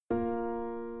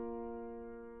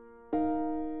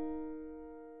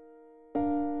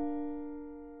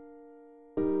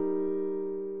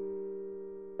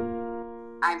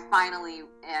I finally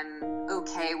am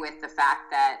okay with the fact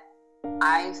that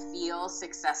I feel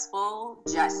successful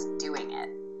just doing it,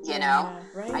 you know?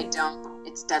 Right.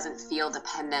 It doesn't feel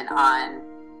dependent on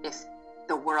if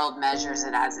the world measures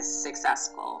it as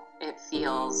successful. It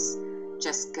feels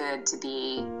just good to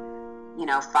be, you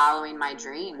know, following my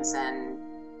dreams and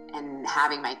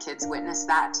having my kids witness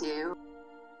that too.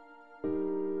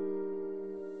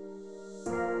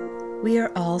 We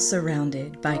are all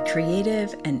surrounded by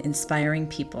creative and inspiring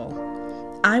people.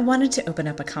 I wanted to open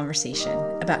up a conversation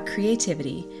about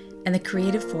creativity and the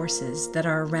creative forces that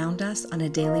are around us on a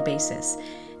daily basis.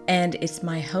 And it's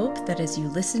my hope that as you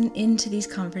listen into these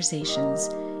conversations,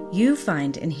 you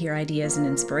find and hear ideas and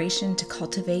inspiration to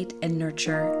cultivate and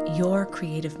nurture your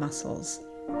creative muscles.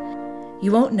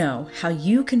 You won't know how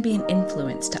you can be an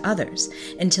influence to others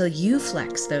until you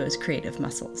flex those creative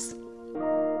muscles.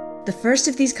 The first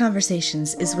of these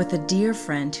conversations is with a dear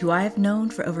friend who I have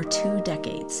known for over 2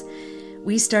 decades.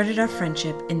 We started our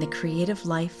friendship in the creative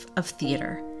life of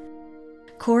theater.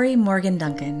 Corey Morgan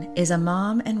Duncan is a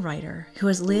mom and writer who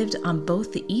has lived on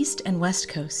both the East and West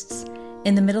Coasts,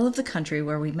 in the middle of the country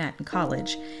where we met in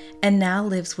college, and now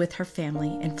lives with her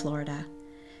family in Florida.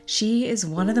 She is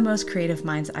one of the most creative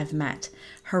minds I've met.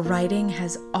 Her writing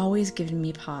has always given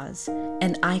me pause,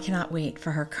 and I cannot wait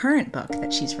for her current book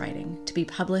that she's writing to be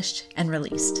published and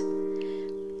released.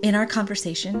 In our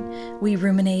conversation, we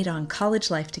ruminate on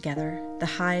college life together, the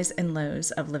highs and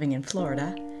lows of living in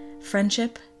Florida,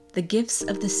 friendship, the gifts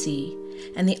of the sea,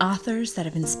 and the authors that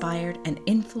have inspired and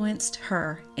influenced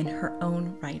her in her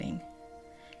own writing.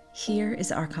 Here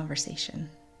is our conversation.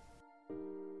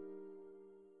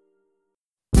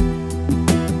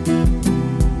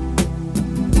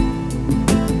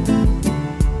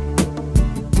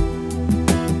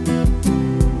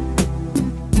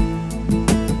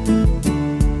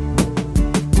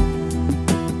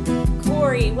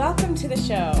 Welcome to the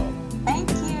show. Thank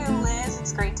you, Liz.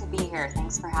 It's great to be here.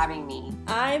 Thanks for having me.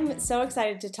 I'm so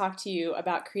excited to talk to you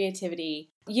about creativity.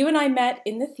 You and I met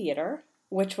in the theater,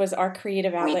 which was our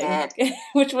creative outlet,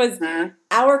 which was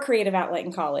our creative outlet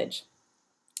in college.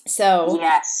 So,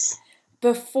 yes.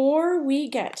 Before we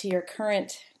get to your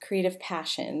current creative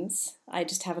passions, I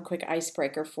just have a quick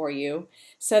icebreaker for you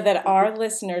so that our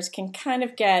listeners can kind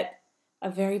of get a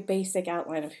very basic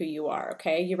outline of who you are,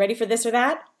 okay? You ready for this or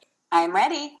that? I'm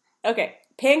ready. Okay.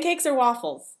 Pancakes or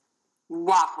waffles?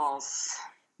 Waffles.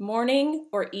 Morning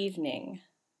or evening?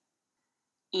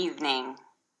 Evening.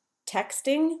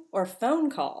 Texting or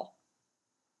phone call?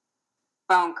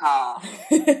 Phone call.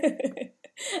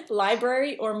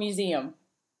 Library or museum?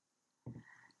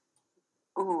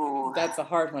 Ooh. That's a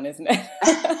hard one, isn't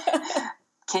it?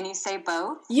 Can you say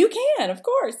both? You can, of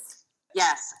course.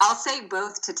 Yes, I'll say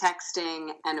both to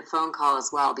texting and a phone call as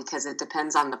well because it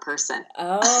depends on the person.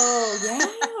 Oh,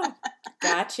 yeah.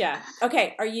 Gotcha.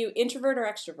 Okay, are you introvert or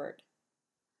extrovert?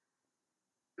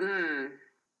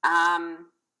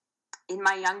 In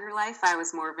my younger life, I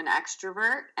was more of an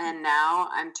extrovert, and now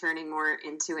I'm turning more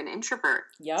into an introvert.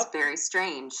 Yep. It's very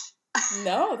strange.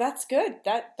 No, that's good.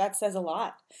 That says a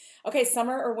lot. Okay,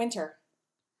 summer or winter?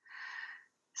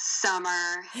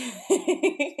 Summer.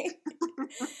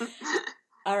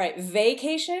 All right,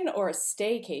 vacation or a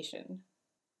staycation?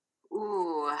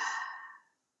 Ooh,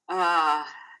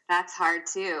 that's hard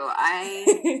too.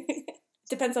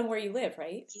 Depends on where you live,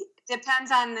 right?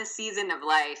 Depends on the season of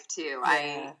life too.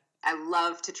 Yeah. I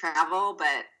love to travel,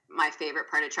 but my favorite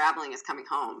part of traveling is coming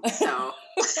home. So,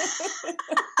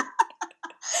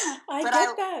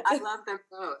 I love them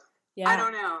both. Yeah. I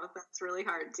don't know. That's really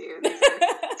hard too.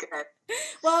 Good.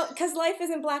 Well, because life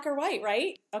isn't black or white,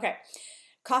 right? Okay.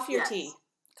 Coffee or tea?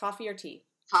 Coffee or tea?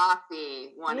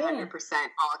 Coffee, 100%,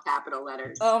 all capital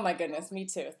letters. Oh my goodness, me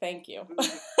too. Thank you.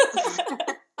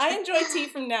 I enjoy tea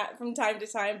from time to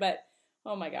time, but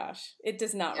oh my gosh, it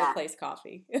does not replace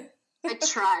coffee. I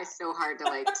try so hard to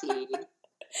like tea.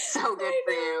 So good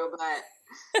for you, but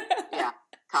yeah,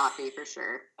 coffee for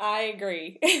sure. I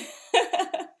agree.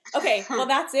 Okay, well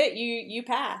that's it. You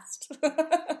passed.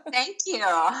 Thank you.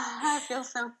 I feel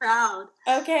so proud.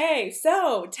 Okay,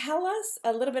 so tell us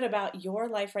a little bit about your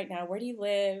life right now. Where do you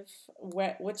live?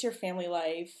 What's your family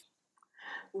life?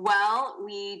 Well,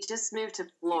 we just moved to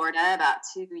Florida about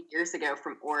 2 years ago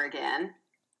from Oregon.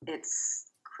 It's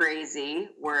crazy.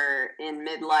 We're in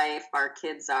midlife.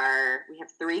 We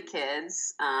have 3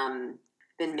 kids.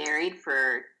 Been married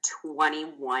for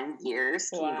 21 years.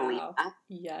 Can you believe that?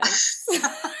 Yes.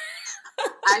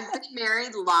 I've been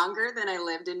married longer than I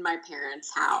lived in my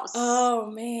parents' house.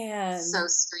 Oh, man. So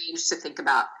strange to think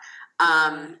about.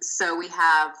 So we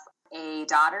have a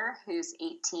daughter who's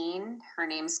 18. Her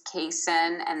name's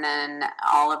Kaysen, and then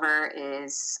Oliver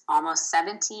is almost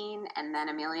 17, and then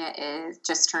Amelia is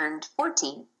just turned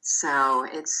 14. So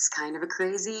it's kind of a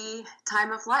crazy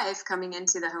time of life coming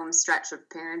into the home stretch of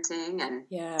parenting. And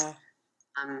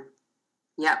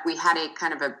we had a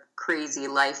kind of a crazy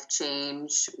life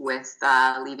change with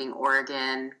leaving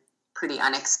Oregon, pretty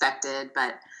unexpected,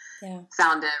 but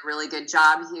found a really good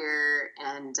job here,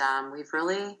 and we've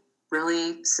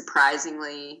really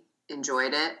surprisingly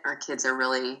enjoyed it. Our kids are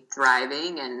really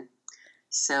thriving, and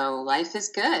so life is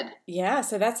good. Yeah,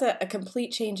 so that's a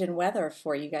complete change in weather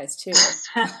for you guys too.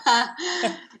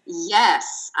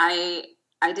 Yes, I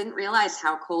didn't realize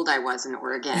how cold I was in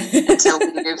Oregon until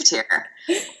we moved here.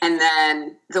 And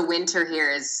then the winter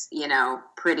here is,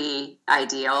 pretty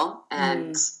ideal,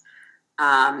 and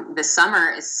the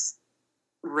summer is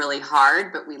really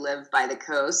hard, but we live by the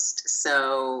coast,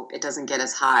 so it doesn't get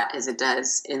as hot as it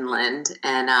does inland,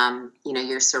 and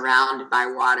you're surrounded by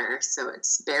water, so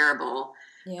it's bearable.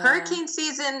 Hurricane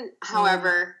season,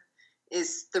 however,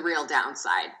 is the real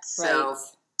downside. So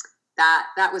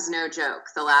that was no joke,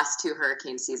 the last 2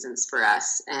 hurricane seasons for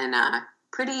us, and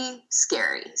pretty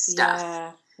scary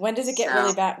stuff. When does it get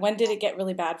really bad? When did it get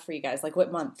really bad for you guys? Like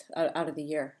what month out of the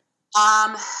year?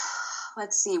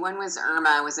 Let's see, when was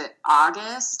Irma? Was it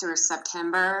August or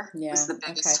September? It was the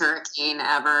biggest hurricane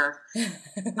ever.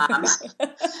 It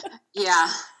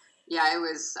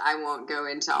was, I won't go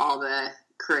into all the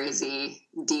crazy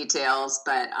details,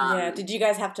 but... did you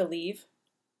guys have to leave?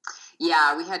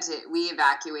 Yeah, we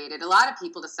evacuated. A lot of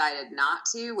people decided not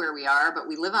to where we are, but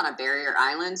we live on a barrier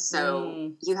island,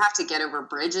 so you have to get over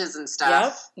bridges and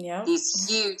stuff. Yep. These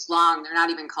huge, long, they're not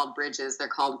even called bridges, they're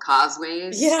called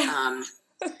causeways. Yeah.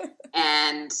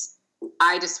 And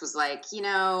I just was like,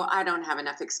 I don't have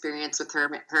enough experience with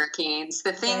hurricanes.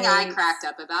 The thing I cracked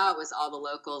up about was all the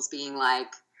locals being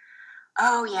like,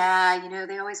 oh yeah,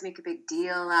 they always make a big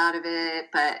deal out of it,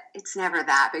 but it's never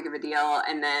that big of a deal.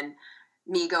 And then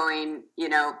me going,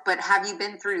 but have you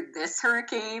been through this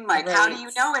hurricane? Like, how do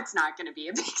you know it's not going to be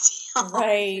a big deal?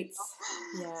 Right.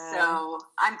 Yeah. So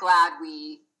I'm glad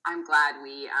we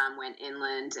went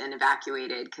inland and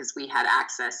evacuated because we had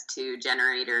access to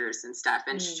generators and stuff.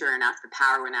 And sure enough, the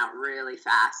power went out really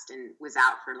fast and was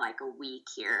out for like a week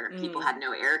here. People had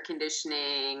no air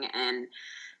conditioning and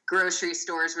grocery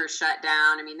stores were shut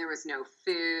down. I mean, there was no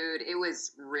food. It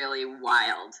was really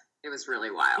wild.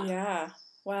 Yeah.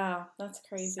 Wow. That's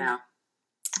crazy. So,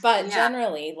 but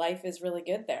generally, life is really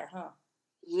good there, huh?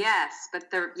 Yes, but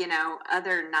the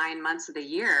other 9 months of the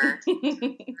year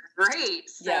great.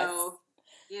 So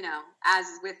as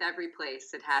with every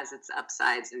place, it has its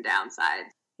upsides and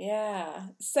downsides. Yeah.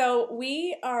 So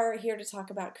we are here to talk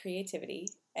about creativity,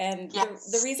 and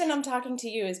the reason I'm talking to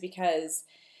you is because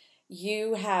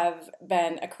you have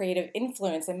been a creative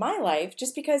influence in my life.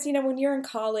 Just because when you're in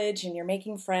college and you're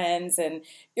making friends and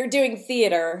you're doing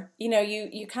theater,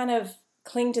 you kind of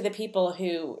cling to the people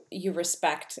who you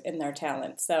respect in their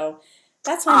talent. So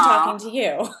that's why I'm talking to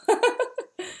you.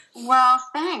 Well,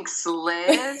 thanks,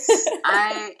 Liz.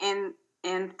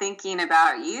 In thinking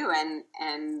about you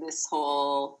and this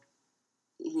whole,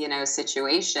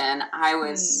 situation, I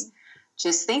was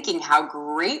just thinking how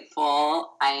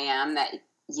grateful I am that,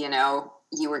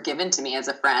 you were given to me as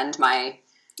a friend my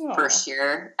first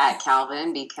year at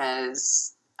Calvin,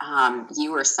 because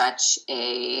you were such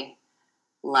a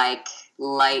light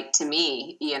to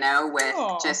me,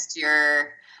 with just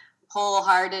your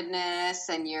wholeheartedness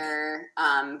and your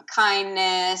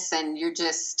kindness, and you're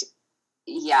just,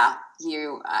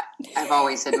 I've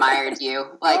always admired you.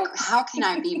 Like, how can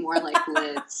I be more like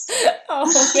Liz?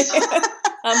 Man.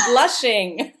 I'm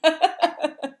blushing.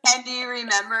 And do you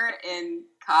remember in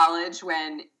college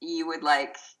when you would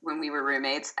when we were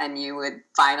roommates and you would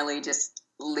finally just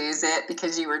lose it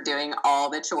because you were doing all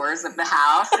the chores of the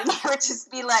house, and you would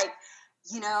just be like,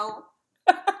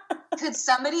 could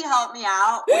somebody help me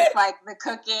out with the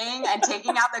cooking and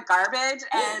taking out the garbage?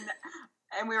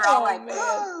 And we were all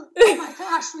oh my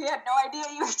gosh, we had no idea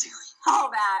you were doing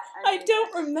all that. I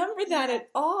don't remember that at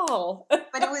all.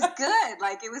 But it was good.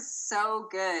 It was so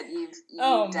good. You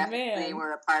definitely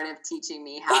were a part of teaching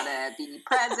me how to be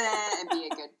present and be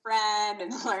a good friend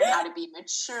and learn how to be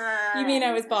mature. You mean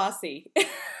I was bossy?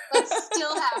 But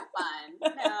still have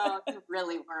fun. No, you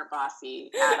really weren't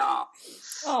bossy at all.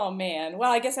 Oh man.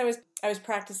 Well, I guess I was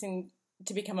practicing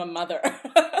to become a mother.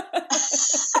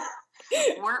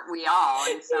 Weren't we all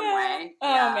in some way?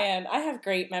 Oh man, I have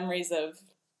great memories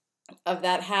of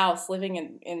that house, living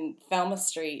in Thelma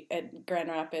Street at Grand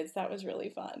Rapids. That was really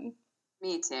fun.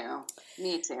 Me too.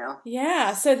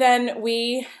 Yeah. So then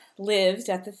we lived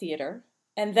at the theater.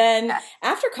 And then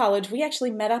after college, we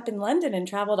actually met up in London and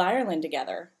traveled Ireland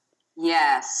together.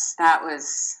 Yes, that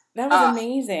was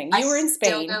amazing. You were in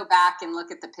Spain. I still go back and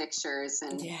look at the pictures.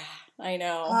 And yeah, I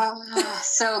know.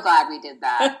 So glad we did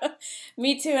that.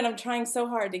 Me too, and I'm trying so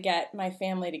hard to get my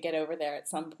family to get over there at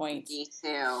some point. Me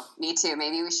too.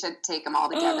 Maybe we should take them all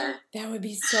together. That would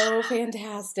be so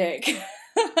fantastic.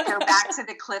 Go back to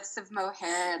the Cliffs of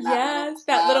Moher.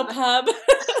 That little pub.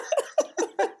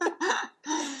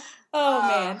 Oh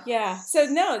man, yeah. So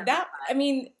no,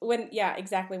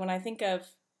 exactly. When I think of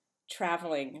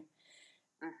traveling,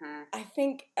 I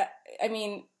think,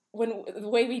 when the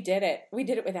way we did it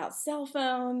without cell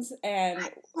phones, and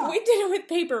we did it with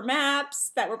paper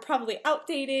maps that were probably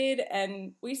outdated,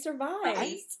 and we survived.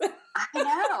 Right? I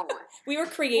know. We were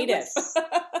creative.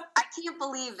 I can't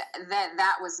believe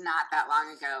that was not that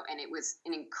long ago, and it was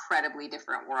an incredibly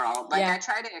different world. Like, I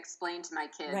try to explain to my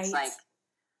kids,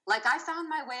 like I found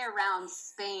my way around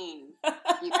Spain,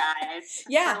 you guys,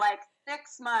 for like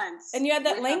 6 months. And you had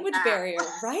that language barrier,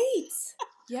 right?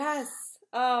 Yes.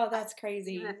 Oh, that's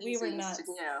crazy. We were nuts.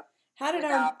 How did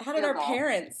our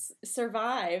parents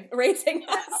survive raising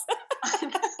us?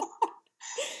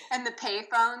 And the pay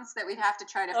phones that we'd have to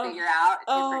try to figure out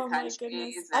in different countries. My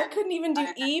goodness. I couldn't even do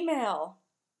email.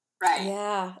 Right.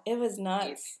 Yeah, it was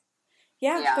nuts.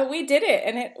 Yeah, but we did it,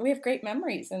 and we have great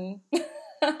memories. And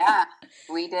yeah,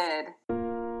 we did.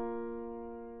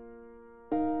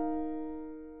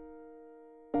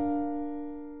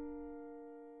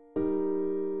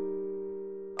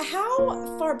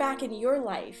 How far back in your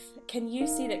life can you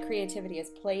see that creativity has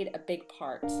played a big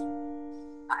part?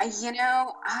 I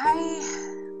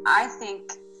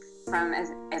think from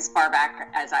as far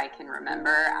back as I can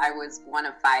remember, I was one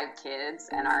of 5 kids,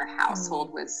 and our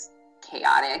household was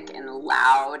chaotic and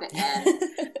loud, and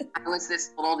I was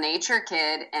this little nature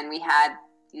kid, and we had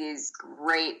these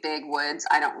great big woods.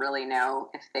 I don't really know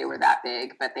if they were that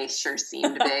big, but they sure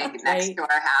seemed big next to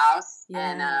our house.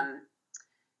 Yeah. And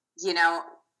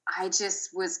I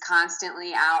just was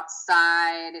constantly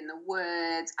outside in the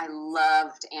woods. I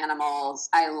loved animals.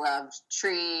 I loved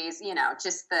trees,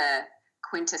 just the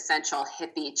quintessential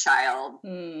hippie child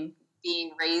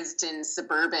being raised in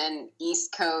suburban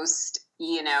East Coast,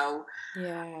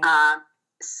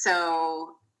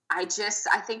 So I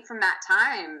think from that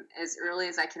time, as early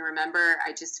as I can remember,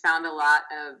 I just found a lot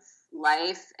of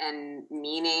life and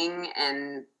meaning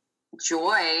and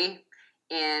joy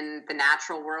in the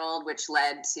natural world, which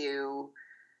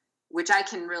I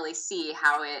can really see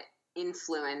how it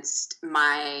influenced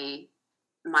my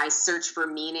search for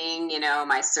meaning,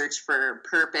 my search for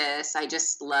purpose. I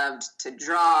just loved to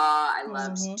draw. I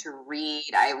loved to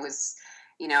read. I was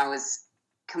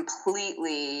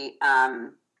completely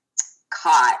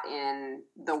caught in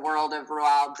the world of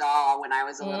Roald Dahl when I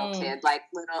was a little kid.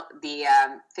 The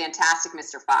Fantastic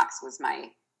Mr. Fox was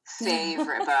my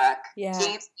favorite book.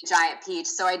 James the Giant Peach.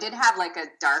 So I did have like a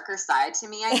darker side to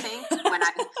me, I think,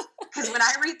 because when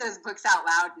I read those books out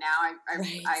loud now,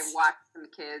 I watch some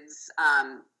kids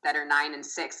that are 9 and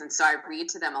 6, and so I read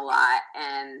to them a lot.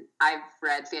 And I've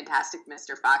read Fantastic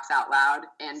Mr. Fox out loud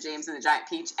and James and the Giant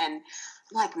Peach, and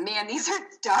like, man, these are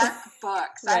dark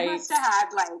books. I must have had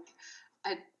like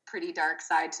a pretty dark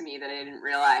side to me that I didn't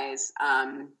realize.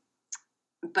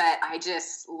 But I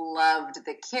just loved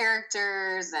the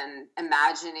characters and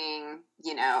imagining,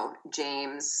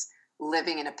 James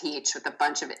living in a peach with a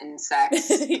bunch of insects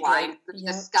flying through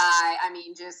the sky. I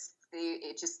mean,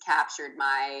 it just captured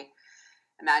my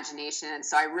imagination. And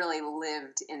so I really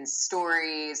lived in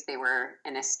stories. They were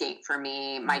an escape for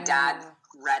me. My dad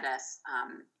read us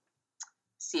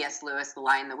C.S. Lewis, The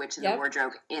Lion, the Witch, and the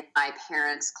Wardrobe in my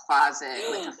parents' closet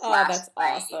with a flashlight. Oh, that's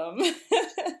awesome.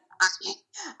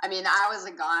 I mean, I was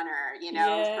a goner,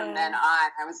 from then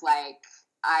on. I was like,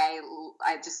 I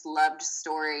just loved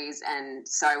stories, and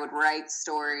so I would write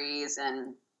stories,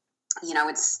 and,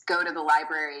 would go to the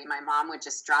library. My mom would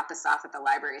just drop us off at the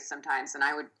library sometimes, and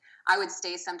I would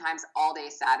stay sometimes all day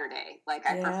Saturday. Like,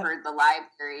 I preferred the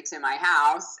library to my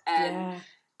house, and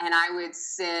I would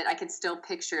sit. I could still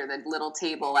picture the little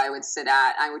table I would sit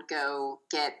at. I would go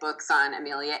get books on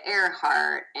Amelia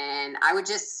Earhart, and I would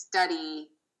just study.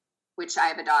 Which I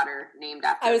have a daughter named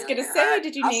after. I was going to say,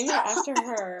 did you name her after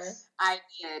her? I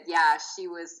did, yeah. She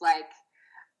was like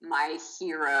my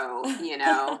hero,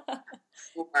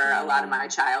 for a lot of my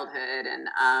childhood. And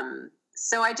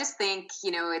so I just think,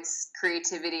 it's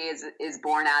creativity is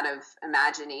born out of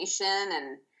imagination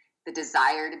and the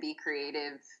desire to be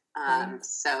creative.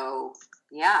 So,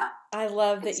 yeah. I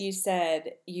love that you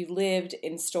said you lived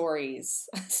in stories.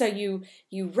 So you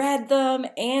read them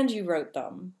and you wrote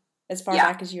them. As far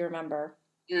back as you remember.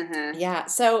 Mm-hmm. Yeah.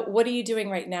 So what are you doing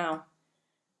right now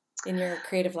in your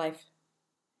creative life?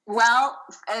 Well,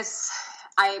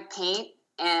 I paint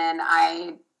and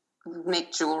I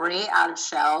make jewelry out of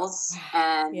shells,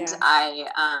 and Yeah. I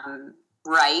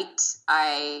write.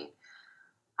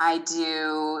 I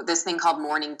do this thing called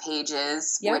Morning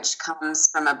Pages, Yep. which comes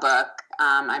from a book.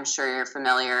 I'm sure you're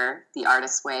familiar, The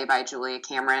Artist's Way by Julia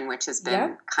Cameron, which has been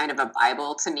Yep. kind of a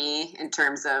Bible to me in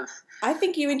terms of. I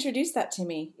think you introduced that to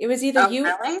me. It was either you.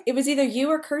 Really? It was either you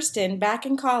or Kirsten back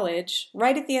in college,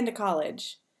 right at the end of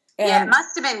college. Yeah, it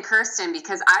must have been Kirsten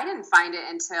because I didn't find it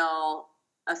until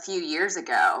a few years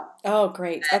ago. Oh,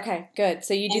 great. Okay, good.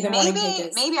 So you do the Morning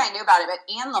Pages. Maybe I knew about it, but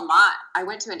Anne Lamott, I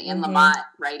went to an Anne Lamott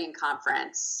writing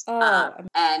conference,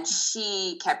 and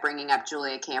she kept bringing up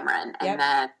Julia Cameron, and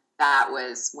then that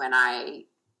was when I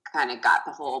kind of got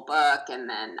the whole book, and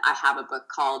then I have a book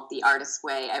called The Artist's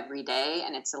Way Every Day,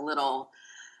 and it's a little,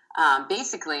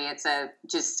 basically it's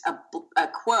just a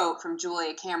quote from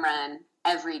Julia Cameron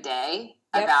every day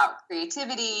about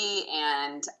creativity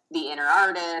and the inner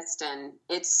artist, and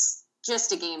it's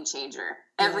just a game changer.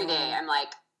 Every day I'm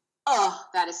like, oh,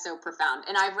 that is so profound.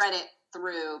 And I've read it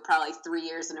through probably 3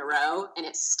 years in a row, and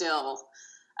it still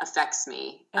affects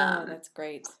me. Oh, that's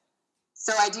great.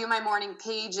 So I do my Morning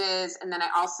Pages, and then I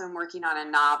also am working on a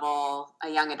novel, a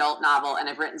young adult novel, and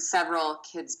I've written several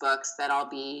kids' books that I'll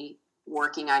be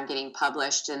working on getting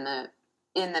published in the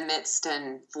midst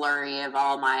and flurry of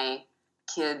all my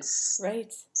kids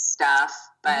stuff.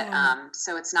 But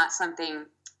so it's not something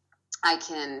I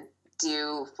can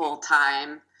do full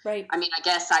time. Right. I mean, I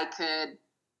guess I could,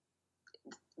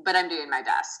 but I'm doing my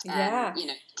best.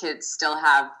 And kids still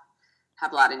have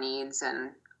a lot of needs,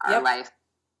 and our life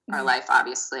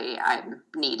obviously I'm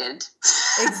needed.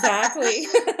 Exactly.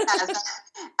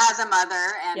 as a mother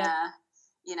and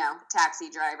taxi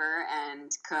driver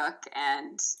and cook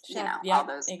and all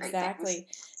those great things.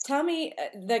 Tell me,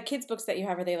 the kids' books that you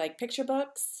have, are they like picture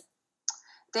books?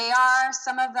 They are.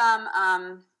 Some of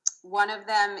them. One of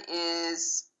them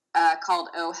is called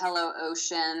Oh Hello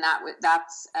Ocean.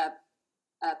 That's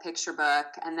a picture book,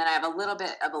 and then I have a little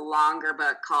bit of a longer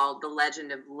book called The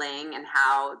Legend of Ling and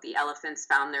How the Elephants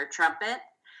Found Their Trumpet.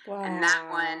 Wow. And that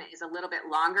one is a little bit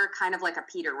longer, kind of like a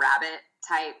Peter Rabbit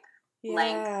type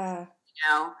length.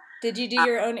 Did you do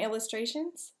your own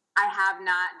illustrations? I have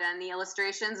not done the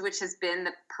illustrations, which has been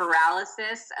the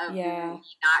paralysis of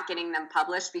not getting them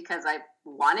published, because I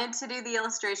wanted to do the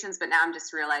illustrations, but now I'm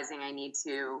just realizing I need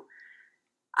to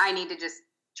just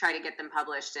try to get them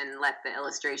published and let the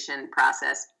illustration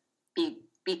process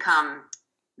become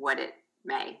what it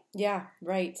may. Yeah,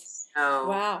 right. So,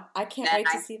 wow, I can't wait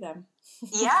to see them.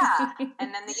 Yeah,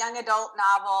 and then the young adult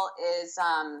novel is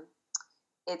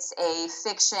it's a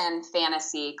fiction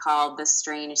fantasy called The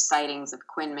Strange Sightings of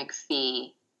Quinn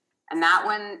McPhee. And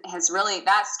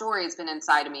that story has been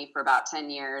inside of me for about 10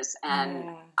 years.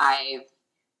 And I've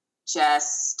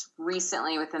just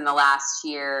recently, within the last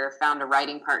year, found a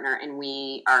writing partner, and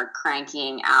we are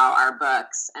cranking out our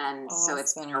books. And so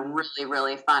it's been a really,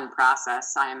 really fun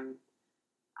process. I'm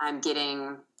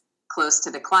getting close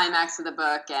to the climax of the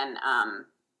book, and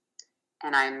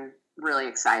I'm really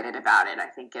excited about it. I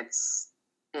think it's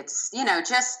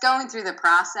just going through the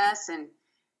process and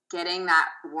getting that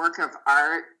work of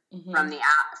art from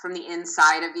the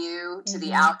inside of you to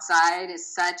the outside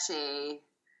is such a,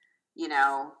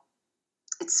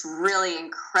 it's really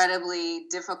incredibly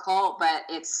difficult, but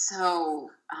it's so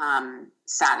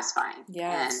satisfying.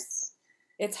 Yes.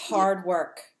 And it's hard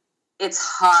work. It's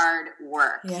hard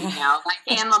work. Yeah.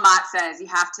 Like Anne Lamott says, you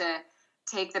have to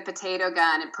take the potato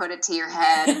gun and put it to your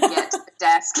head and get to the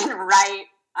desk and write.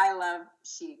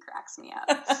 She cracks me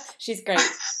up. She's great.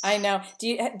 I know.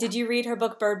 Did you read her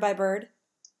book, Bird by Bird?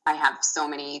 I have so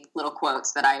many little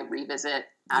quotes that I revisit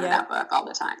out of that book all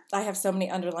the time. I have so many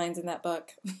underlines in that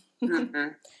book.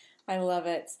 I love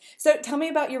it. So tell me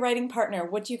about your writing partner.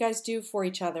 What do you guys do for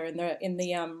each other in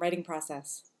the writing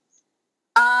process?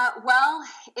 Well,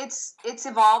 it's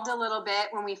evolved a little bit.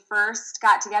 When we first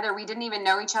got together, we didn't even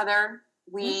know each other.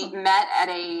 We met at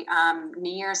a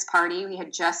New Year's party. We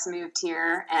had just moved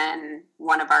here, and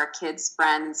one of our kids'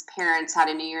 friends' parents had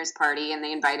a New Year's party, and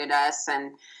they invited us.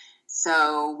 And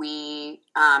so we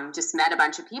just met a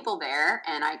bunch of people there,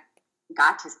 and I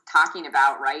got to talking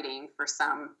about writing for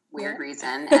some weird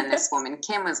reason. And this woman,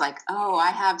 Kim, was like, oh,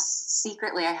 I have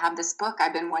this book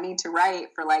I've been wanting to write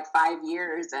for like 5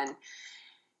 years.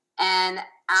 And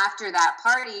after that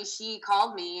party, she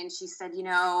called me and she said,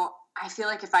 I feel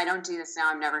like if I don't do this now,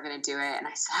 I'm never going to do it. And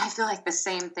I said, I feel like the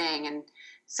same thing. And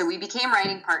so we became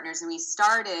writing partners, and we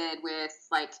started with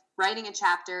like writing a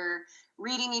chapter,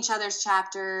 reading each other's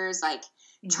chapters, like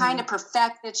trying to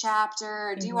perfect the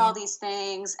chapter, do all these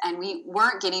things. And we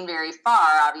weren't getting very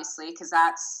far, obviously, because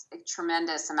that's a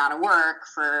tremendous amount of work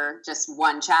for just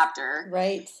one chapter.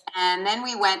 Right. And then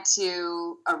we went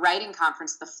to a writing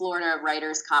conference, the Florida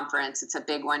Writers Conference. It's a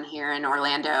big one here in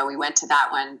Orlando. We went to that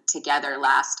one together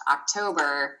last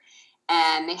October,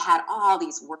 and they had all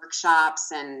these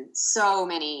workshops and so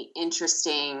many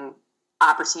interesting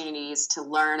opportunities to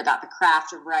learn about the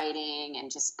craft of writing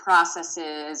and just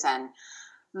processes and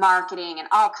marketing and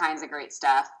all kinds of great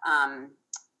stuff.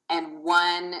 And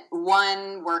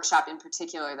one workshop in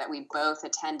particular that we both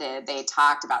attended, they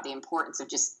talked about the importance of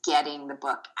just getting the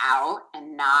book out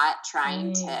and not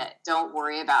trying don't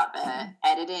worry about the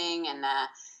editing and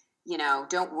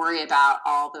don't worry about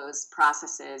all those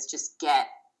processes. Just get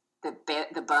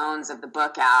the bones of the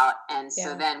book out. And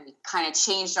so then we kind of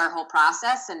changed our whole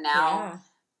process. And now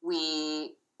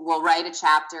we will write a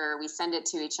chapter, we send it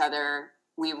to each other,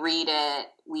 we read it,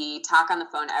 we talk on the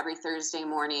phone every Thursday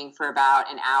morning for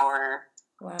about an hour.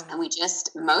 Wow. And we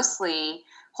just mostly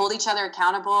hold each other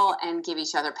accountable and give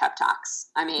each other pep talks.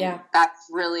 I mean, that's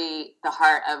really the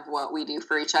heart of what we do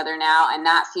for each other now. And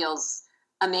that feels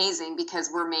amazing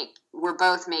because we're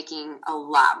both making a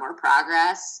lot more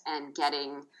progress and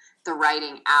getting the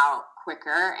writing out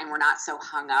quicker. And we're not so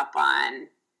hung up on,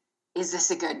 is this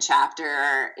a good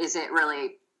chapter? Is it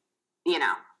really,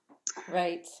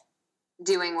 right,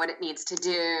 doing what it needs to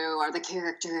do? Are the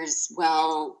characters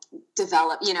well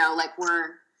developed? Like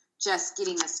we're just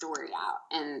getting the story out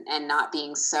and not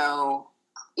being so,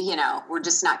 we're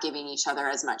just not giving each other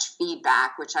as much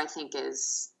feedback, which I think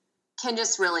can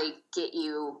just really get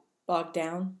you bogged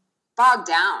down.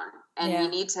 And you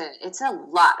need to, it's a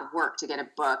lot of work to get a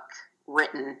book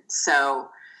written. So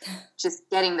just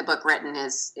getting the book written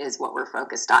is what we're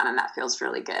focused on. And that feels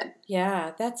really good.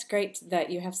 Yeah. That's great that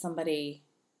you have somebody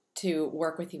to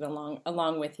work with you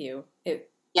along with you.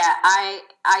 I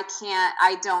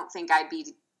don't think I'd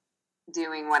be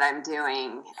doing what I'm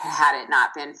doing had it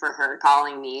not been for her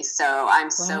calling me. So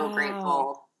I'm so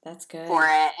grateful. That's good. For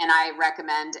it. And I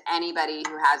recommend anybody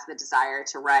who has the desire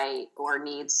to write or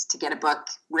needs to get a book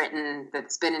written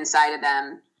that's been inside of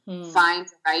them, find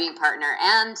a writing partner.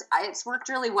 And it's worked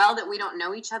really well that we don't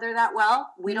know each other that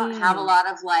well. We don't have a lot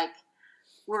of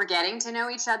we're getting to know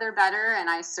each other better. And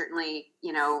I certainly,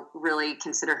 really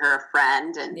consider her a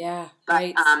friend. And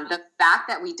the fact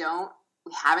that we don't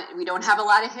have a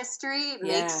lot of history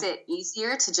makes it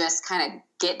easier to just kind of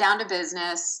get down to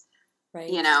business,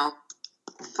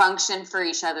 function for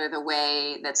each other the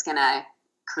way that's going to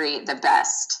create the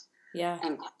best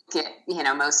and get,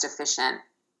 most efficient.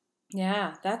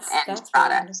 Yeah, that's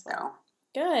product. Really so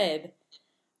good.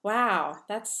 Wow.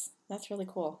 That's really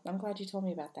cool. I'm glad you told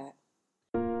me about that.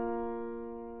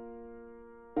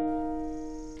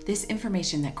 This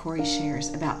information that Corey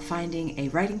shares about finding a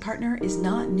writing partner is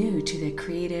not new to the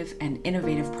creative and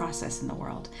innovative process in the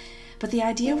world, but the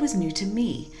idea was new to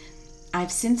me.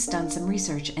 I've since done some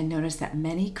research and noticed that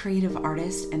many creative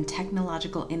artists and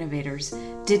technological innovators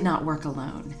did not work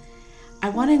alone. I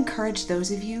want to encourage those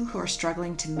of you who are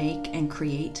struggling to make and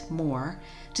create more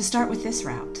to start with this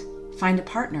route. Find a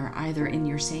partner either in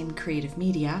your same creative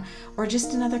media or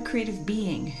just another creative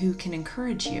being who can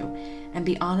encourage you and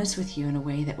be honest with you in a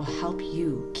way that will help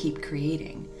you keep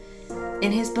creating.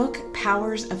 In his book,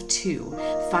 Powers of Two,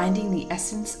 Finding the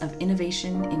Essence of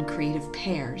Innovation in Creative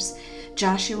Pairs,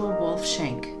 Joshua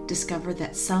Wolfshank discovered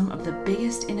that some of the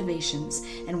biggest innovations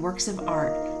and works of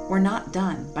art were not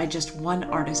done by just one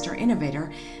artist or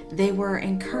innovator. They were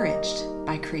encouraged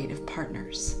by creative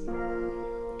partners.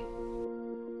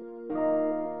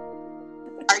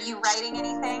 Are you writing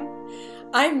anything?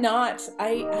 I'm not.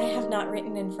 I have not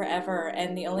written in forever,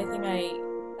 and the only thing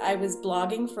I was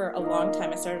blogging for a long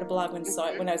time. I started a blog when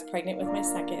I was pregnant with my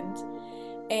second,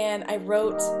 and I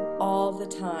wrote all the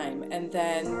time, and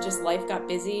then just life got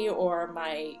busy or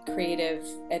my creative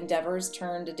endeavors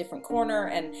turned a different corner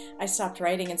and I stopped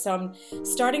writing, and so I'm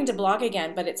starting to blog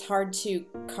again, but it's hard to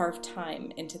carve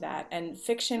time into that, and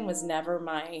fiction was never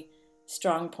my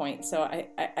strong point, so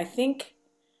I think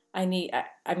I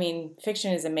mean,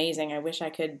 fiction is amazing. I wish I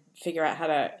could figure out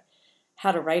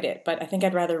how to write it, but I think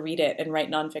I'd rather read it and write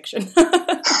nonfiction.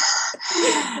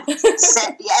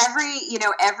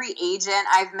 Every agent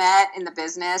I've met in the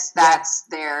business, that's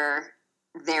their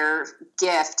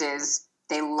gift is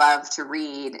they love to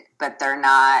read, but they're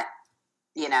not,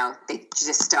 they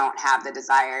just don't have the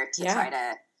desire to try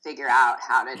to figure out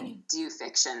how to do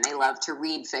fiction. They love to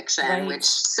read fiction, which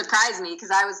surprised me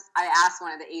because I asked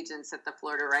one of the agents at the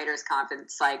Florida Writers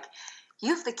Conference,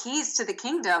 you have the keys to the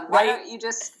kingdom. Why Right. don't you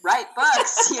just write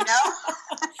books, you know?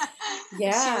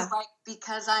 Yeah. She was like,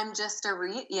 because I'm just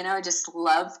I just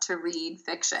love to read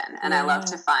fiction and I love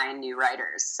Yeah. to find new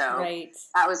writers. So Right.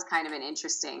 that was kind of an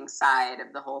interesting side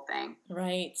of the whole thing.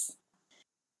 Right.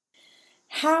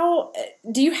 How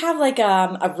do you have like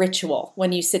a ritual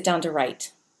when you sit down to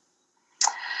write?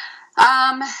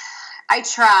 I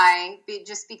try,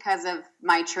 just because of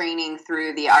my training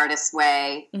through the Artist's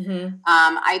Way. Mm-hmm.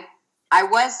 I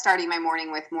was starting my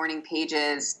morning with morning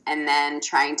pages and then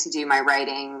trying to do my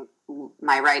writing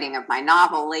of my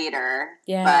novel later.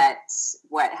 Yeah. But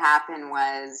what happened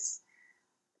was,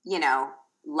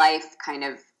 life kind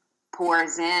of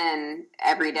pours in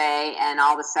every day, and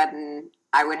all of a sudden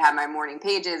I would have my morning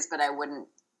pages, but I wouldn't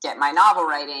get my novel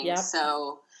writing. Yep.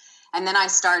 So, and then I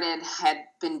had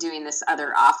been doing this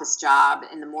other office job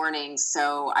in the mornings,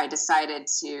 so I decided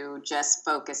to just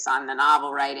focus on the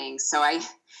novel writing. So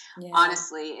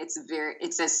honestly,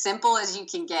 it's as simple as you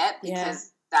can get,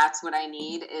 because that's what I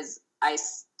need. Is I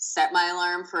set my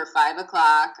alarm for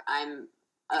 5:00. I'm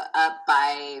up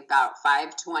by about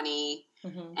 5:20.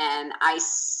 Mm-hmm. And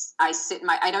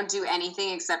I don't do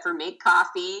anything except for make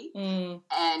coffee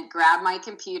and grab my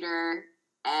computer,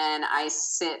 and I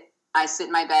sit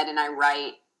in my bed and I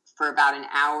write for about an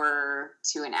hour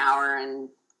to an hour and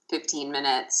 15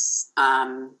 minutes.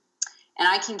 And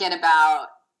I can get about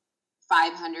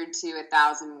 500 to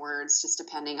 1,000 words, just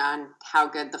depending on how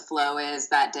good the flow is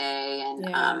that day, and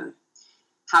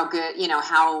how good,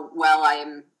 how well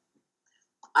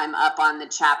I'm up on the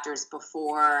chapters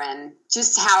before, and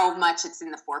just how much it's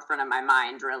in the forefront of my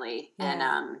mind, really.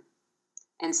 Yeah.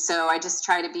 And so I just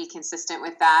try to be consistent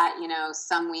with that.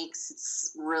 Some weeks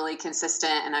it's really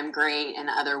consistent and I'm great, and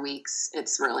other weeks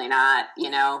it's really not,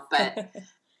 but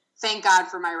thank God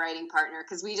for my writing partner,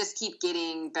 because we just keep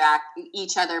getting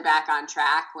each other back on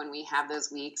track when we have those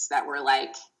weeks that we're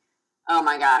like, oh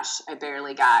my gosh, I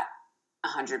barely got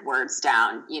 100 words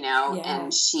down,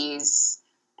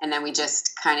 and then we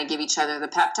just kind of give each other the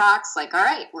pep talks, like, all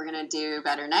right, we're going to do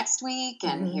better next week,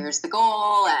 and here's the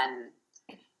goal.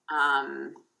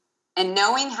 And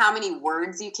knowing how many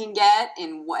words you can get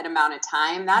in what amount of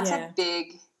time, that's a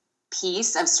big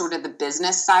piece of sort of the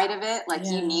business side of it. Like,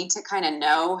 you need to kind of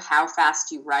know how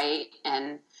fast you write,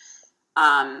 and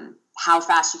how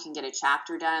fast you can get a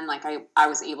chapter done. Like, I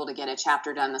was able to get a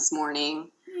chapter done this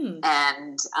morning.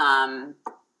 And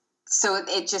so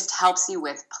it just helps you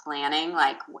with planning,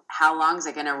 like, how long is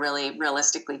it going to really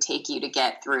realistically take you to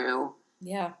get through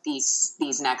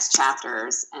these next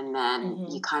chapters, and then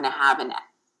you kind of have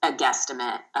a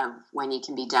guesstimate of when you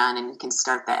can be done, and you can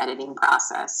start the editing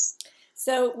process.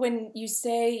 So when you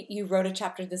say you wrote a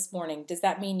chapter this morning, does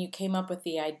that mean you came up with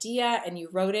the idea and you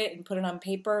wrote it and put it on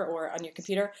paper or on your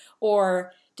computer,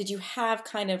 or did you have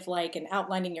kind of like an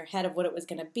outline in your head of what it was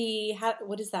going to be?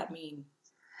 What does that mean?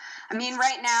 I mean,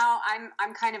 right now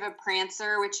I'm kind of a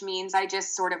prancer, which means I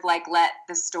just sort of like let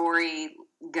the story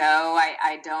go.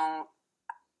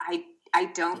 I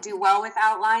don't do well with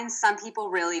outlines. Some people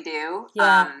really do.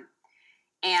 Yeah.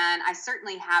 And I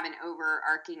certainly have an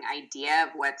overarching idea of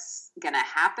what's going to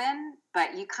happen,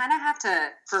 but you kind of have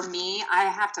to, for me, I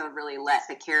have to really let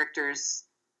the characters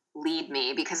lead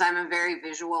me, because I'm a very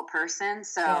visual person.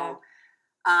 So,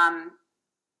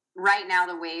 right now,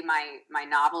 the way my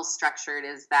novel's structured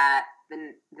is that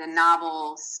the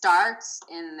novel starts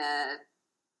in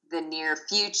the near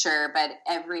future, but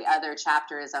every other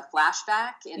chapter is a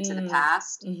flashback into the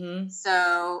past. Mm-hmm.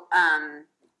 So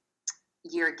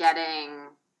you're getting,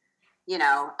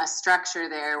 a structure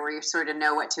there where you sort of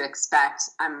know what to expect.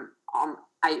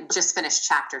 I just finished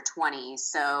chapter 20,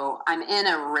 so I'm in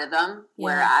a rhythm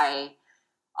where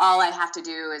all I have to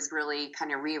do is really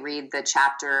kind of reread the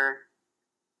chapter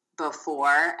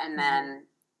before, and then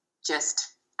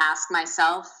just ask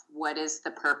myself, what is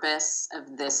the purpose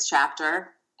of this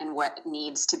chapter, and what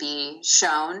needs to be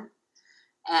shown,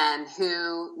 and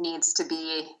who needs to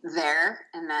be there.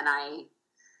 And then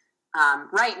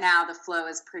right now the flow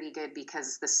is pretty good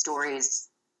because the story is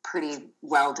pretty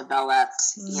well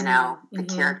developed. The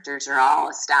characters are all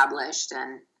established,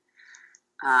 and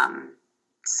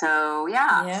so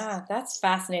yeah, that's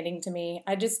fascinating to me.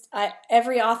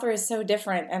 Every author is so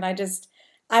different, and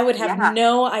I would have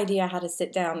no idea how to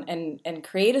sit down and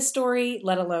create a story,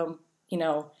 let alone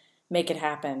make it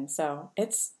happen. So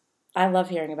I love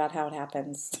hearing about how it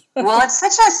happens. Well, it's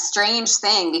such a strange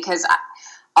thing, because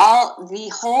the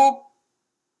whole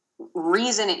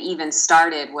reason it even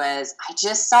started was I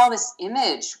just saw this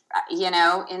image,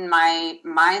 in my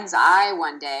mind's eye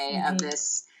one day of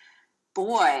this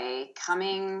boy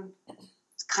coming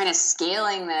kind of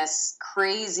scaling this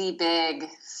crazy big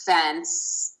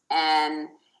fence, and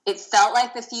it felt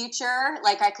like the future.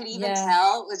 Like I could even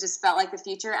tell it just felt like the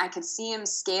future. I could see him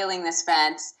scaling this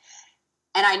fence,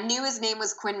 and I knew his name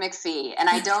was Quinn McPhee, and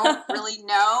I don't really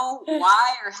know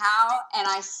why or how.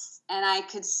 And I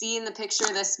could see in the picture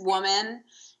this woman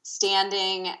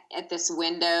standing at this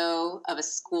window of a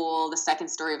school, the second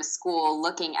story of a school,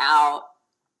 looking out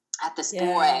at this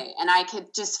boy, and I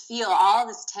could just feel all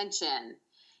this tension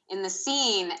in the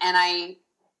scene, and I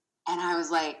was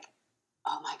like,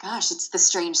 oh my gosh, it's the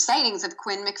strange sightings of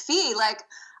Quinn McPhee. Like,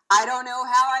 I don't know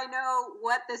how I know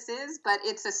what this is, but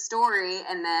it's a story.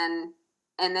 And then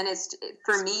it's,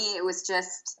 for me, it was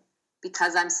just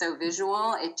because I'm so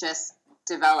visual, it just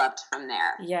developed from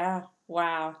there. Yeah.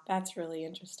 Wow. That's really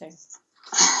interesting.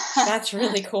 That's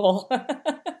really cool.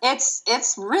 It's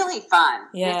really fun.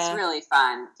 Yeah. It's really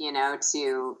fun,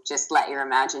 to just let your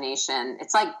imagination,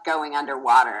 it's like going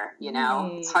underwater,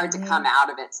 it's hard to come out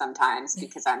of it sometimes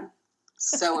because I'm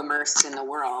so immersed in the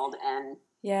world, and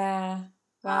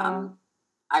wow.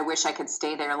 I wish I could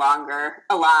stay there longer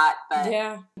a lot, but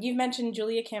you've mentioned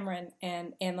Julia Cameron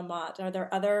and Anne Lamott. Are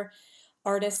there other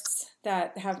artists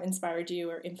that have inspired you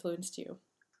or influenced you?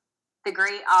 The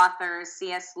great authors,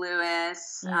 C.S.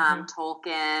 Lewis,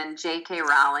 Tolkien, J.K.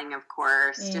 Rowling, of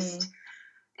course, just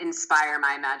inspire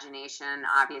my imagination,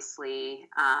 obviously.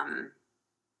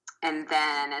 And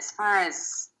then as far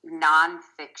as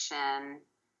nonfiction,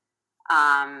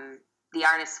 The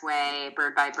Artist's Way,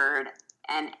 Bird by Bird,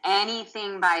 and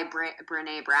anything by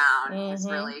Brené Brown has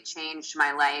really changed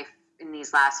my life in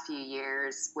these last few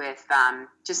years with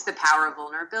just the power of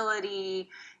vulnerability,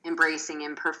 embracing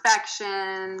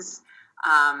imperfections.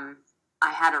 I've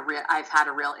had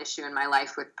a real issue in my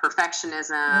life with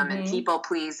perfectionism and people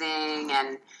pleasing,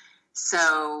 and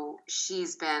so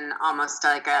she's been almost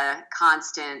like a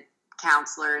constant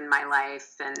counselor in my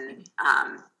life, and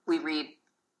we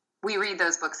read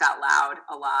those books out loud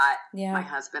a lot. My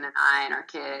husband and I and our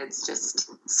kids, just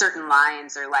certain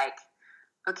lines are like,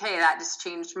 okay, that just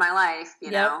changed my life,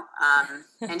 you know?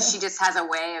 And she just has a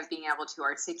way of being able to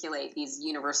articulate these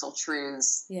universal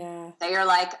truths. Yeah. That you're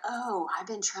like, oh, I've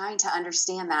been trying to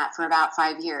understand that for about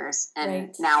 5 years,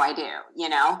 and now I do,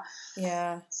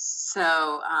 Yeah.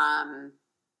 So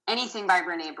anything by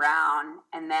Brené Brown.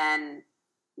 And then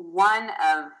one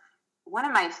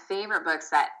of my favorite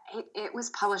books that it was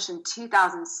published in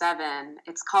 2007.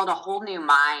 It's called A Whole New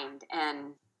Mind.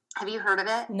 And have you heard of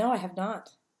it? No, I have not.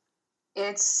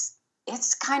 It's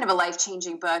kind of a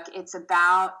life-changing book. It's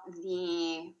about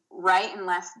the right and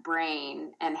left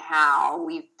brain and how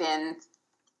we've been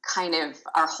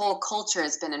our whole culture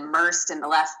has been immersed in the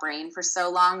left brain for so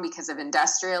long because of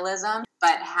industrialism,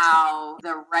 but how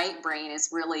the right-brained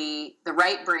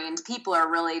people are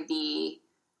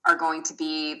going to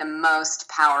be the most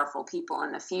powerful people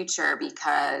in the future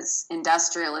because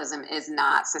industrialism is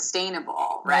not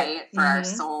sustainable, right? For our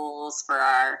souls, for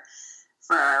our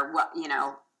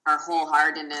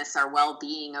wholeheartedness, our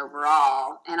well-being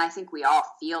overall. And I think we all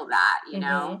feel that,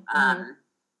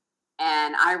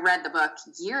 and I read the book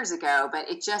years ago, but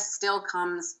it just still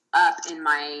comes up in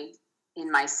my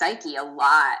psyche a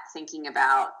lot, thinking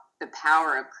about the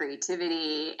power of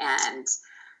creativity and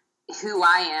who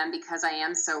I am because I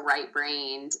am so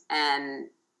right-brained. And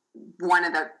one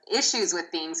of the issues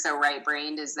with being so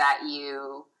right-brained is that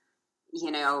you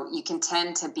can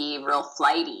tend to be real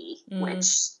flighty,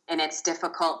 and it's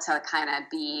difficult to kind of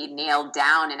be nailed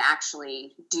down and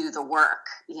actually do the work,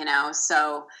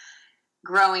 So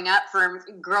growing up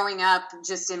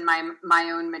just in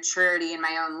my own maturity in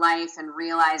my own life and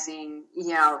realizing,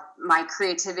 my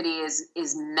creativity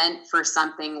is meant for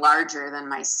something larger than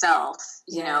myself.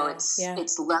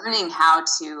 It's learning how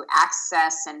to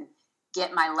access and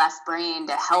get my left brain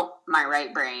to help my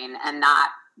right brain and not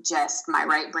just my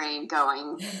right brain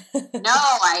going, no,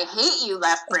 I hate you,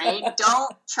 left brain.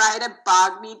 Don't try to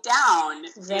bog me down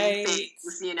in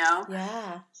things,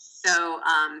 Yeah. So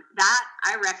that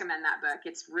I recommend that book.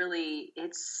 It's really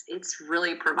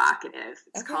provocative.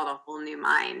 It's called A Whole New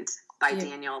Mind by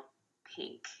Daniel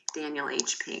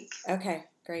H. Pink. Okay,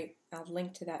 great. I'll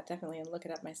link to that definitely and look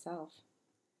it up myself.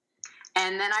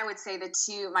 And then I would say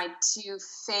my two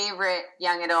favorite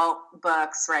young adult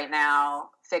books right now,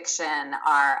 fiction,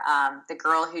 are The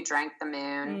Girl Who Drank the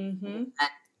Moon.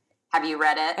 Have you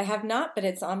read it? I have not, but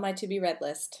it's on my to-be-read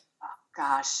list. Oh,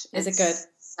 gosh. Is it good?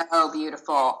 So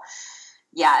beautiful.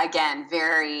 Yeah, again,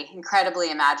 very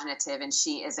incredibly imaginative, and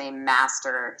she is a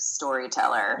master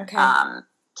storyteller, Okay.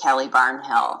 Kelly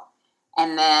Barnhill.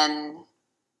 And then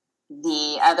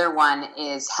the other one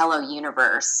is Hello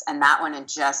Universe, and that one had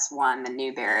just won the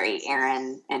Newbery.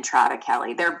 Erin and Trada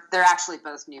Kelly. They're actually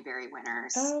both Newbery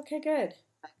winners. Oh, okay, good.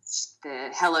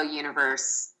 The Hello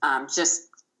Universe, just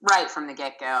right from the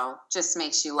get-go, just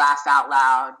makes you laugh out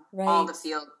loud. Right. All the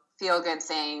feel good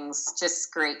things,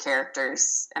 just great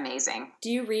characters, amazing.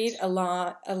 Do you read a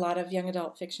lot of young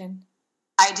adult fiction?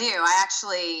 I do. I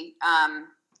actually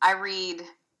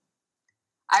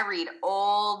I read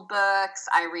old books.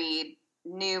 I read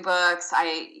new books.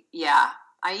 I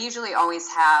usually always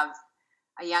have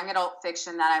a young adult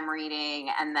fiction that I'm reading,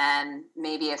 and then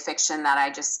maybe a fiction that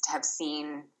I just have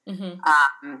seen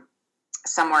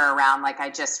somewhere around. Like I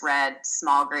just read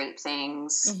Small Great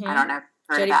Things. I don't know if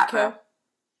you've heard of that book.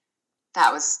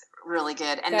 That was really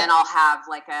good. And then I'll have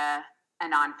like a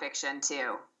nonfiction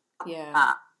too.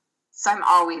 Yeah. So I'm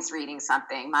always reading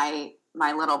something.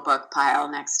 My little book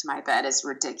pile next to my bed is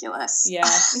ridiculous. Yeah,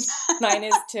 mine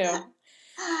is too.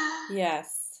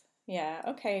 Yes. Yeah.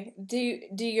 Okay. Do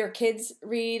your kids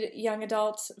read young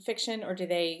adult fiction, or do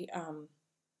they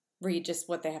read just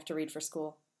what they have to read for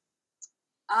school?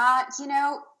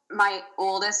 My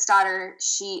oldest daughter,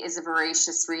 she is a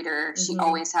voracious reader. She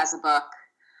always has a book.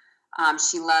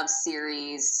 She loves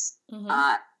series.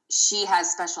 She has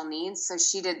special needs, so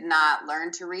she did not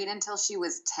learn to read until she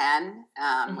was 10,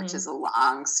 which is a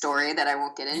long story that I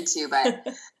won't get into. But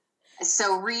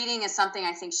so reading is something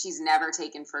I think she's never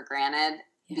taken for granted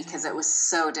because it was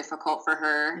so difficult for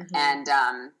her. And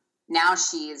now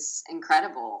she's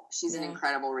incredible. She's an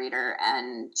incredible reader,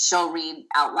 and she'll read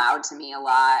out loud to me a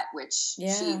lot, which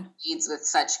she reads with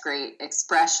such great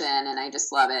expression, and I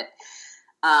just love it.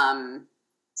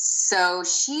 So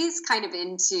she's kind of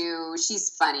she's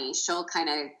funny.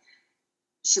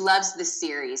 She loves the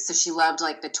series. So she loved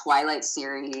like the Twilight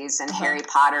series and Harry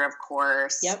Potter, of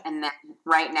course. Yep. And then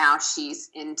right now she's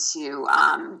into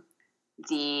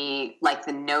the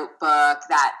Notebook,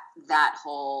 that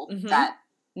whole that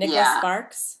Nicholas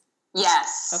Sparks.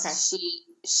 Yes. Okay.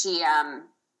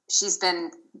 She's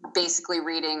been basically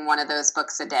reading one of those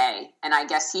books a day, and I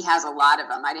guess he has a lot of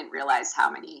them. I didn't realize how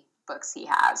many books he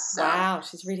has. So. Wow,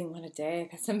 she's reading one a day.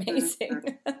 That's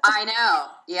amazing. I know.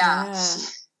 Yeah.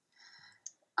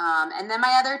 And then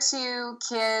my other two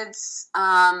kids,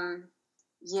 their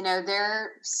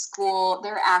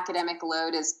academic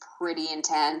load is pretty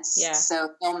intense. Yeah.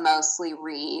 So they'll mostly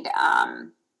read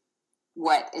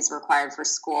what is required for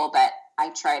school, but I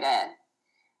try to,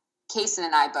 Kason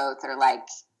and I both are like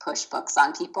push books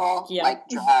on people, like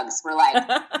drugs. We're like,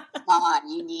 come on,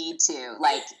 you need to,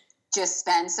 like, just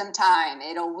spend some time.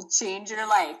 It'll change your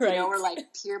life. Right. We're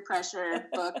like peer pressure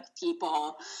book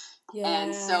people. Yeah.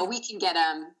 And so we can get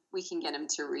them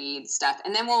to read stuff.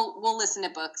 And then we'll listen to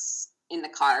books in the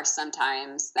car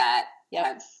sometimes that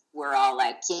we're all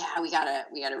like, yeah, we gotta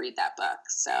read that book.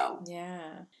 So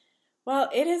yeah. Well,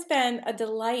 it has been a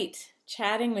delight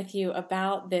chatting with you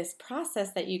about this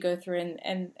process that you go through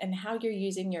and how you're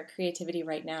using your creativity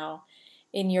right now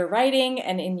in your writing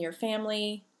and in your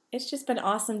family. It's just been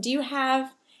awesome. Do you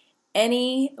have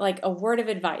any, like, a word of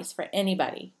advice for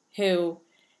anybody who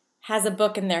has a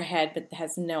book in their head but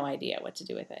has no idea what to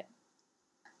do with it?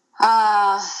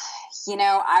 I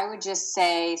would just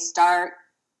say start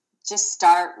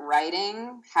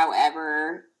writing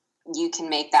however you can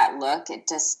make that look. It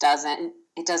just doesn't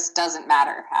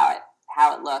matter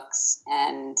how it looks.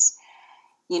 And,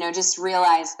 just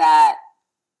realize that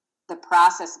the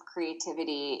process of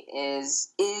creativity is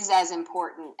as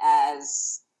important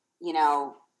as,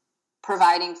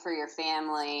 providing for your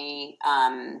family.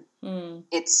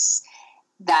 It's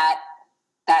that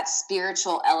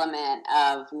spiritual element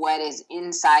of what is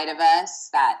inside of us,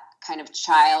 that kind of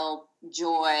child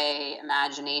joy,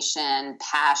 imagination,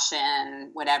 passion,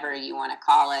 whatever you want to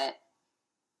call it,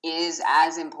 is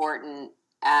as important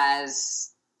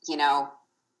as,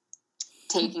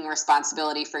 taking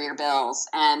responsibility for your bills.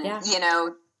 And,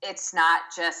 it's not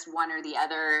just one or the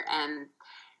other, and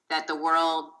that the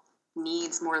world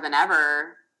needs more than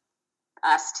ever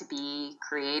us to be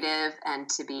creative and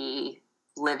to be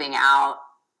living out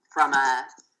from a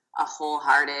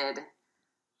wholehearted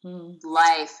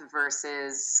life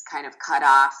versus kind of cut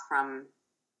off from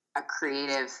our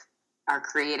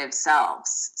creative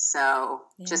selves. So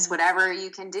just whatever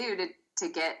you can do to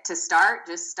get to start,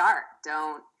 just start.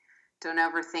 Don't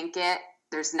overthink it.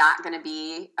 There's not going to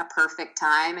be a perfect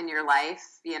time in your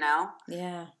life,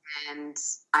 Yeah. And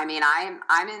I mean,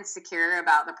 I'm insecure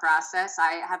about the process.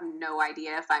 I have no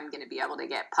idea if I'm going to be able to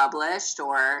get published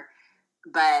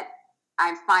but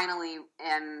I finally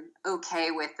am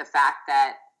okay with the fact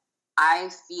that I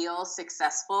feel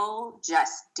successful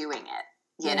just doing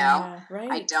it. you know?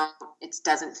 Right. It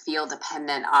doesn't feel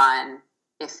dependent on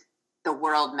if the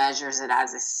world measures it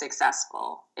as a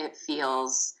successful. It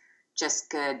feels just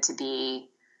good to be,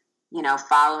 you know,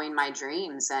 following my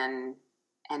dreams and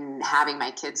having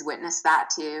my kids witness that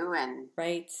too, and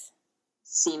right.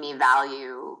 see me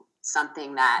value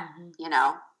something that, you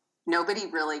know, nobody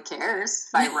really cares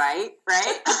if I write,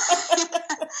 right?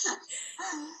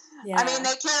 Yeah. I mean,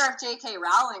 they care if J.K.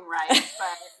 Rowling writes,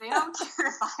 but they don't care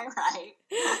if I write.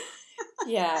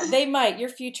 Yeah, they might. Your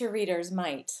future readers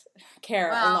might care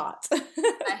a lot.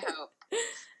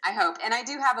 I hope. And I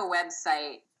do have a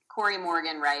website,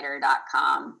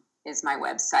 CoreyMorganWriter.com is my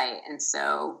website. And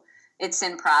so it's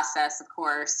in process, of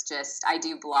course. Just, I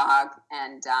do blog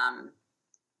and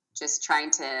just trying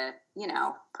to, you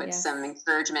know, put some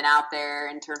encouragement out there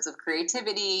in terms of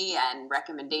creativity and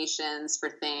recommendations for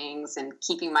things, and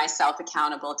keeping myself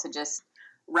accountable to just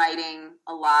writing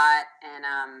a lot,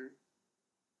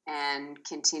 and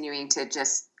continuing to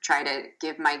just try to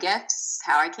give my gifts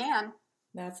how I can.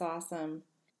 That's awesome.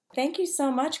 Thank you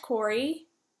so much, Corey.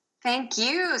 Thank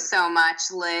you so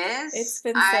much, Liz. It's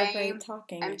been so great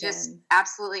talking. I'm just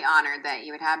absolutely honored that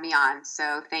you would have me on.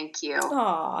 So thank you.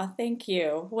 Aw, thank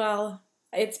you. Well,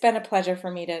 it's been a pleasure for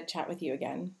me to chat with you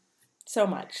again. So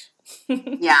much.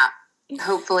 Yeah.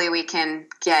 Hopefully we can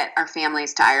get our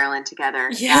families to Ireland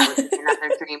together. Yeah. That would be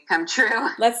another dream come true.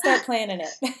 Let's start planning it.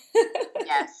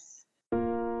 Yes.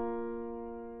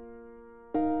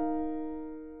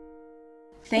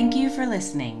 Thank you for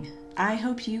listening. I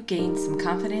hope you gained some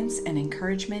confidence and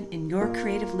encouragement in your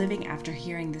creative living after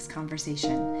hearing this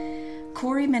conversation.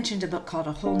 Corey mentioned a book called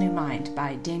A Whole New Mind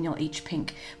by Daniel H.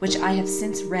 Pink, which I have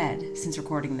since read since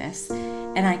recording this,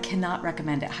 and I cannot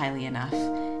recommend it highly enough.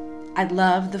 I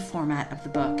love the format of the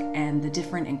book and the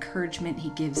different encouragement he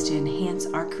gives to enhance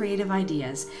our creative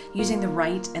ideas using the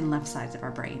right and left sides of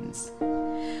our brains.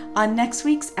 On next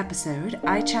week's episode,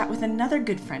 I chat with another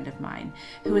good friend of mine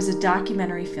who is a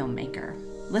documentary filmmaker.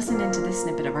 Listen into this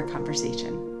snippet of our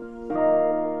conversation.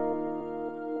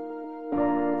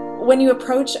 When you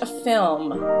approach a film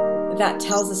that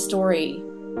tells a story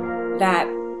that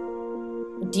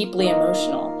deeply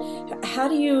emotional, how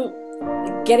do you,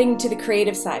 getting to the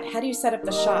creative side, how do you set up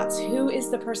the shots? Who is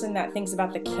the person that thinks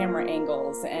about the camera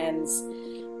angles and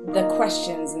the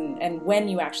questions and when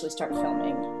you actually start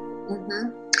filming?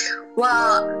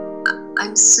 Well,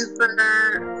 I'm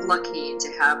super lucky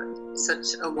to have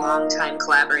such a long-time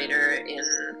collaborator in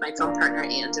my film partner,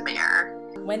 Anne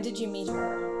DeMare. When did you meet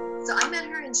her? So I met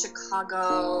her in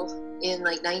Chicago in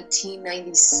like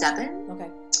 1997.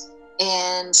 Okay.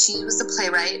 And she was a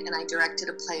playwright, and I directed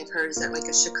a play of hers at like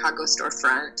a Chicago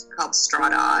storefront called Straw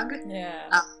Dog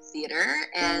Theater.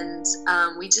 And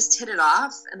we just hit it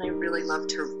off, and I really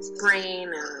loved her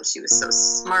brain, and she was so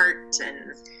smart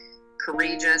and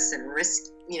courageous and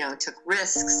took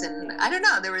risks. And I don't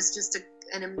know, there was just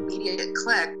an immediate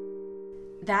click.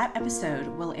 That episode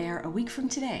will air a week from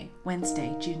today,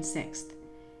 Wednesday, June 6th.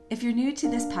 If you're new to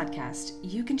this podcast,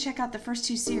 you can check out the first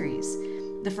two series.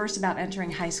 The first about entering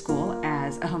high school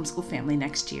as a homeschool family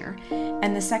next year,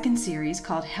 and the second series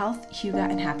called Health,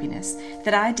 Hygge, and Happiness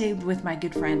that I did with my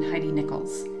good friend Heidi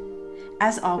Nichols.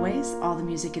 As always, all the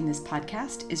music in this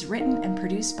podcast is written and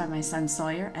produced by my son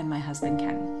Sawyer and my husband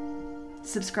Ken.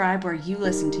 Subscribe where you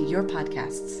listen to your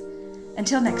podcasts.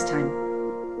 Until next time.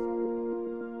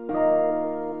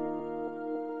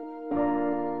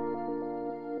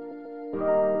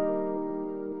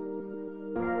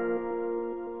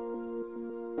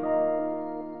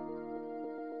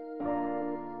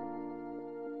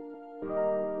 Thank you.